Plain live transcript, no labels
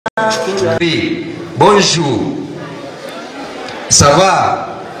Bonjour. Ça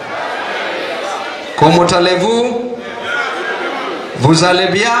va? Comment allez-vous? Vous allez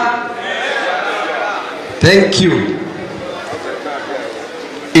bien? Thank you.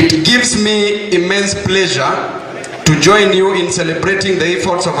 It gives me immense pleasure to join you in celebrating the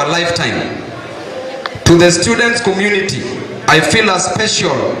efforts of a lifetime. To the students community, I feel as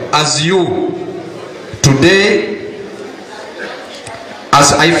special as you today,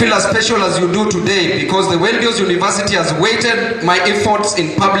 I feel as special as you do today, because the Weldios University has weighted my efforts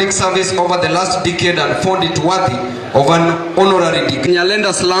in public service over the last decade and found it worthy of an honorary degree.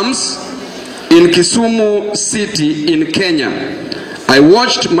 Nyalenda slums in Kisumu City in Kenya, I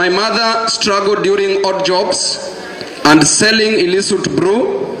watched my mother struggle during odd jobs and selling illicit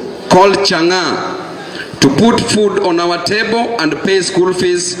brew called changa to put food on our table and pay school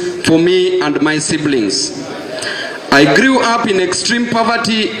fees for me and my siblings. I grew up in extreme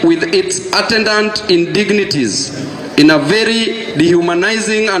poverty with its attendant indignities in a very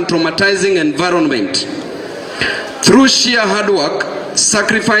dehumanizing and traumatizing environment. Through sheer hard work,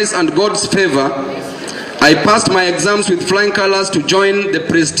 sacrifice and God's favor, I passed my exams with flying colors to join the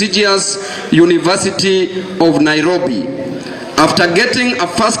prestigious University of Nairobi. After getting a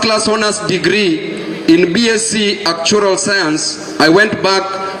first-class honors degree in BSc Actuarial Science, I went back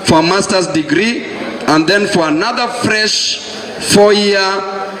for a master's degree and then for another fresh 4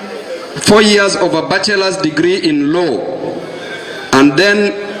 years of a bachelor's degree in law, and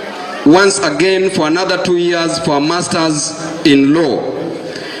then once again for another 2 years for a master's in law.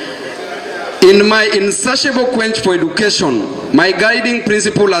 In my insatiable quench for education, my guiding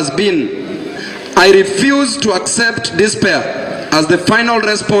principle has been, I refuse to accept despair as the final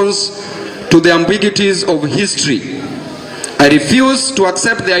response to the ambiguities of history. I refuse to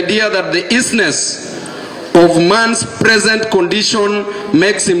accept the idea that the isness of man's present condition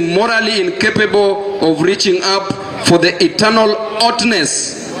makes him morally incapable of reaching up for the eternal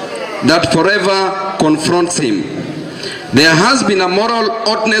oughtness that forever confronts him. There has been a moral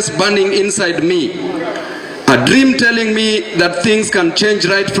oughtness burning inside me, a dream telling me that things can change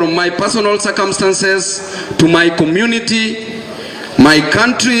right from my personal circumstances to my community, my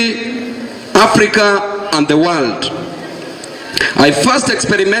country, Africa, and the world. I first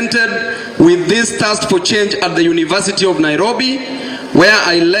experimented with this thirst for change at the University of Nairobi, where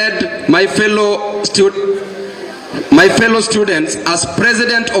I led my fellow students as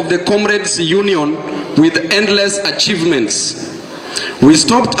president of the Comrades Union with endless achievements. We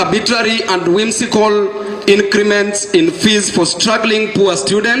stopped arbitrary and whimsical increments in fees for struggling poor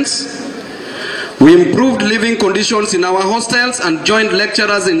students. We improved living conditions in our hostels and joined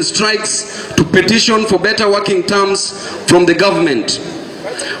lecturers in strikes to petition for better working terms from the government.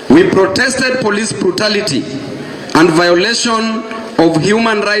 We protested police brutality and violation of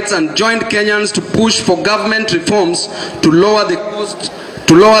human rights and joined Kenyans to push for government reforms to lower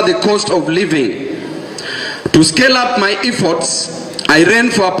the cost of living. To scale up my efforts, I ran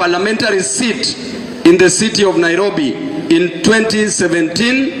for a parliamentary seat in the city of Nairobi in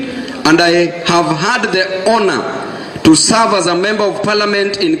 2017, and I have had the honor to serve as a member of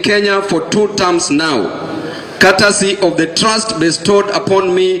parliament in Kenya for 2 terms now, courtesy of the trust bestowed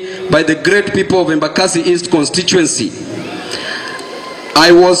upon me by the great people of Embakasi East constituency.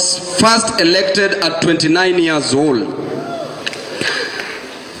 I was first elected at 29 years old.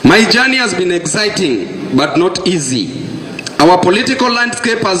 My journey has been exciting but not easy. Our political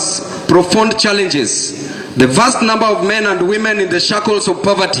landscape has profound challenges. The vast number of men and women in the shackles of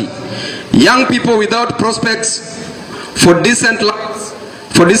poverty, young people without prospects for decent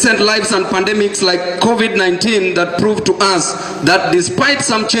lives and pandemics like COVID-19 that prove to us that despite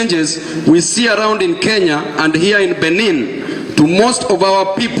some changes we see around in Kenya and here in Benin, to most of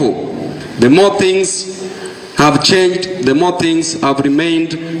our people, the more things have changed, the more things have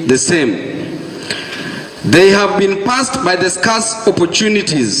remained the same. They have been passed by the scarce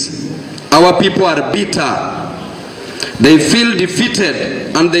opportunities. Our people are bitter. They feel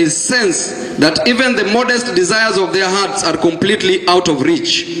defeated, and they sense that even the modest desires of their hearts are completely out of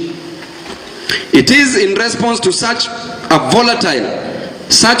reach. It is in response to such a volatile,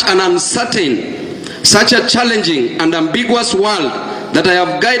 such an uncertain, such a challenging and ambiguous world that I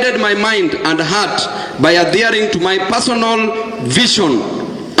have guided my mind and heart by adhering to my personal vision,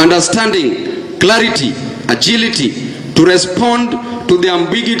 understanding, clarity, agility, to respond to the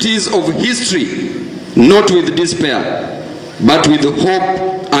ambiguities of history, not with despair, but with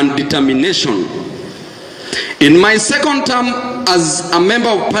hope and determination. In my second term as a member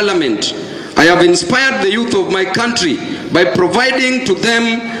of parliament, I have inspired the youth of my country by proving to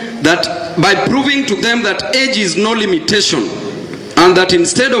them that age is no limitation, and that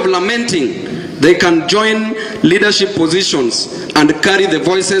instead of lamenting, they can join leadership positions and carry the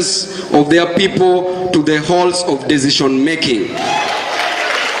voices of their people to the halls of decision making.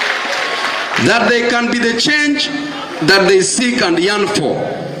 That they can be the change that they seek and yearn for.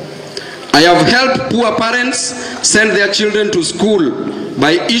 I have helped poor parents send their children to school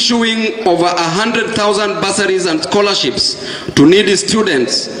by issuing over 100,000 bursaries and scholarships to needy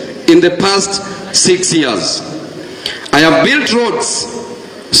students in the past 6 years. I have built roads,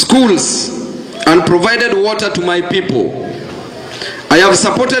 schools, and provided water to my people. I have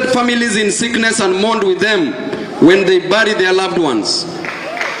supported families in sickness and mourned with them when they bury their loved ones.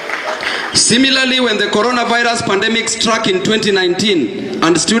 Similarly, when the coronavirus pandemic struck in 2019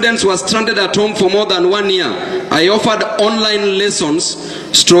 and students were stranded at home for more than 1 year, I offered online lessons,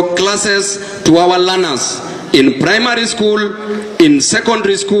 classes to our learners in primary school, in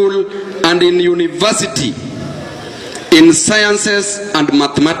secondary school, and in university, in sciences and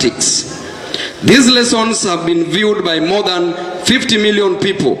mathematics. These lessons have been viewed by more than 50 million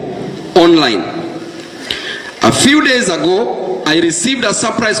people online. A few days ago, I received a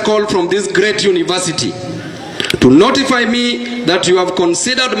surprise call from this great university to notify me that you have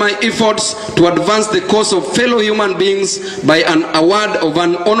considered my efforts to advance the cause of fellow human beings by an award of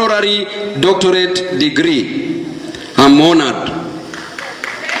an honorary doctorate degree. I'm honored.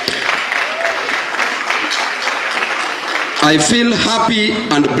 I feel happy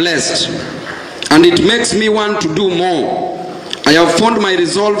and blessed, and it makes me want to do more. I have found my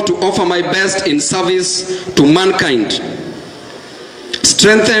resolve to offer my best in service to mankind,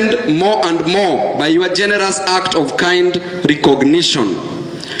 strengthened more and more by your generous act of kind recognition.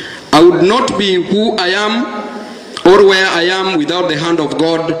 I would not be who I am or where I am without the hand of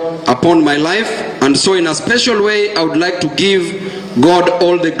God upon my life, and so in a special way I would like to give God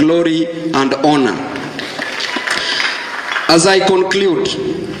all the glory and honor. As I conclude,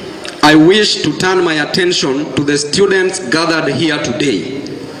 I wish to turn my attention to the students gathered here today.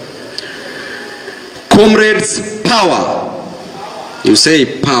 Comrades, power. You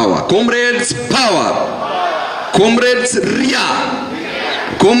say power. Comrades, power. Comrades,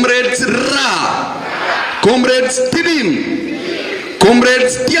 ria. Comrades, ra. Comrades, tibim.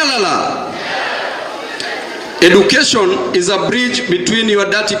 Comrades, tialala. Education is a bridge between your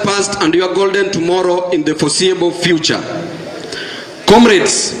dirty past and your golden tomorrow in the foreseeable future.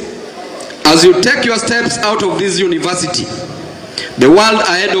 Comrades, as you take your steps out of this university, the world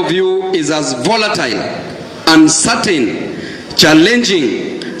ahead of you is as volatile, uncertain,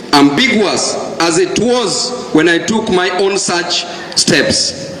 challenging, ambiguous as it was when I took my own such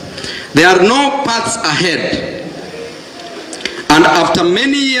steps. There are no paths ahead. And after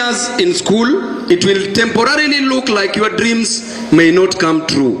many years in school, it will temporarily look like your dreams may not come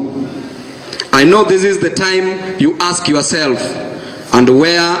true. I know this is the time you ask yourself, and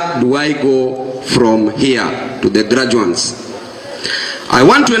where do I go from here to the graduates? I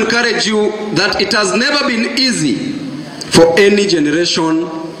want to encourage you that it has never been easy for any generation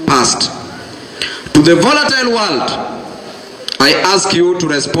past. To the volatile world, I ask you to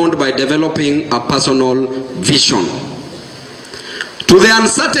respond by developing a personal vision. To the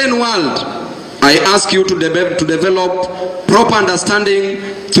uncertain world, I ask you to develop proper understanding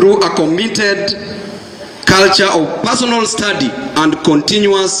through a committed culture of personal study and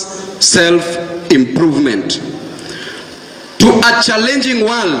continuous self-improvement. To a challenging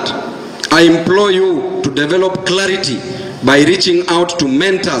world, I implore you to develop clarity by reaching out to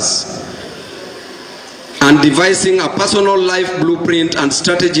mentors and devising a personal life blueprint and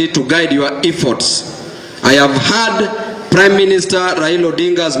strategy to guide your efforts. I have had Prime Minister Raila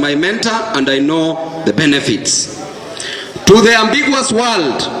Odinga as my mentor, and I know the benefits. To the ambiguous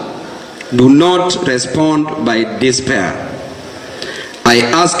world, do not respond by despair. I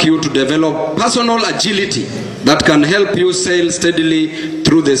ask you to develop personal agility that can help you sail steadily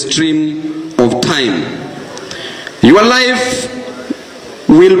through the stream of time. Your life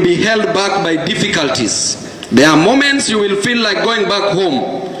will be held back by difficulties. There are moments you will feel like going back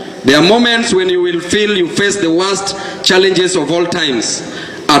home. There are moments when you will feel you face the worst challenges of all times.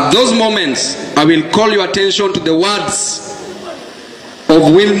 At those moments, I will call your attention to the words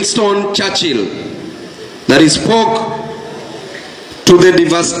of Winston Churchill that he spoke to the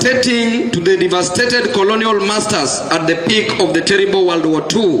devastated colonial masters at the peak of the terrible World War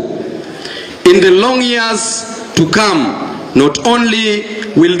II. In the long years to come, not only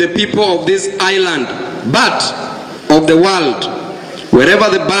will the people of this island, but of the world, wherever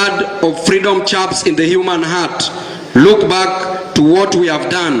the bird of freedom chirps in the human heart, look back to what we have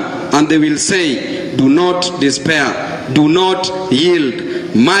done, and they will say, do not despair, do not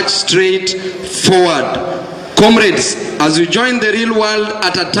yield, march straight forward. Comrades, As you join the real world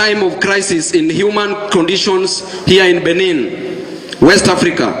at a time of crisis in human conditions here in Benin, West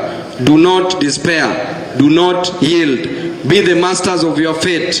Africa, do not despair, do not yield. Be the masters of your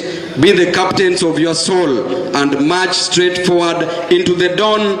fate, be the captains of your soul, and march straight forward into the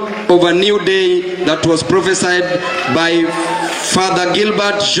dawn of a new day that was prophesied by Father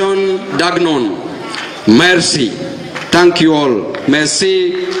Gilbert Jean Dagnon. Merci. Thank you all.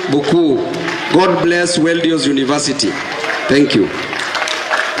 Merci beaucoup. God bless Weldios University. Thank you.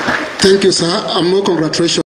 Thank you, sir. And more congratulations.